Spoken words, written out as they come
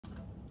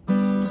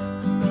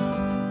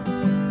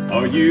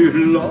Are you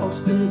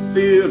lost and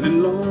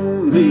feeling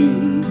lonely,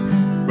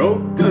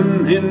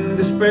 broken in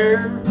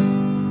despair,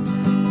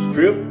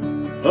 stripped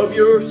of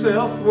your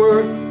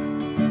self-worth,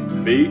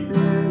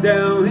 beaten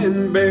down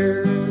and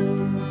bare?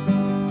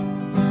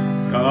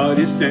 God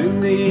is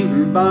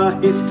standing by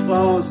His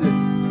closet.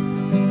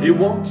 He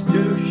wants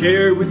to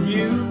share with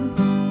you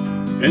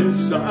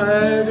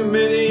inside of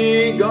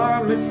many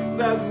garments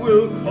that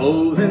will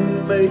clothe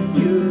and make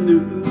you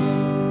new.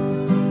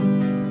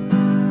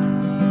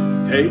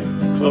 Take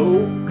the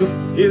cloak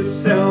of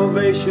His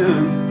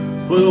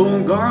salvation, put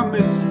on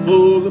garments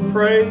full of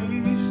praise.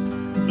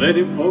 Let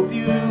Him clothe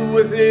you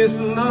with His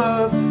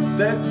love,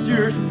 that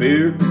your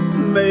spirit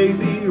may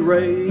be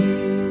raised.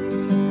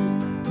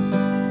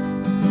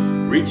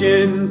 Reach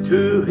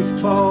into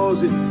His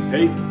closet,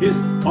 take His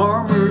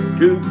armor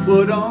to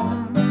put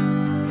on.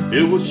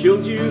 It will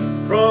shield you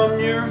from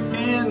your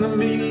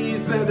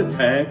enemies that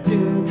attack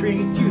and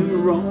treat you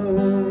wrong.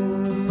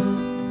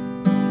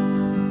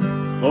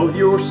 Clothe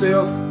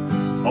yourself,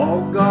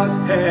 all God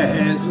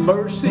has,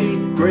 mercy,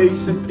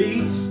 grace, and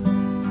peace.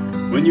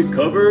 When you're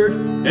covered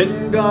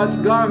in God's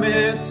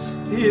garments,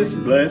 His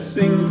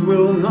blessings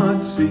will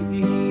not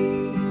cease.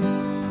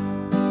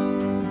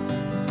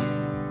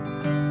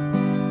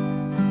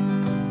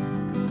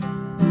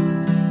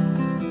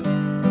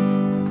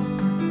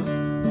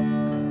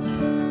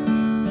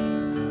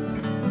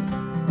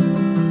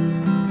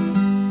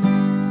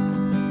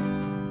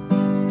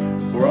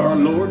 For our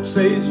Lord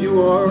says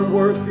you are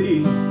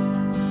worthy,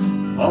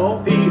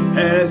 all He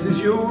has is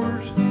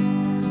yours.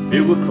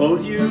 It will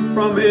clothe you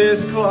from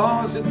His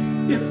closet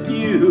if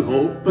you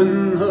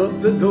open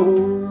up the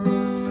door.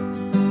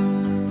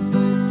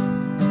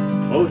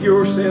 Clothe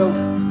yourself,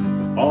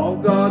 all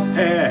God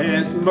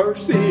has,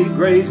 mercy,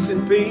 grace,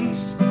 and peace.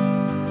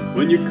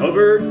 When you're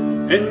covered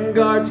in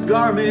God's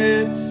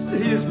garments,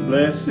 His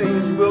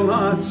blessings will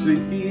not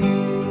cease.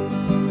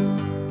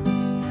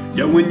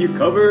 Yeah, when you're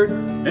covered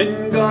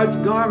in God's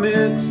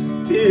garments,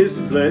 His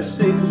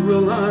blessings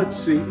will not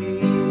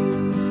cease.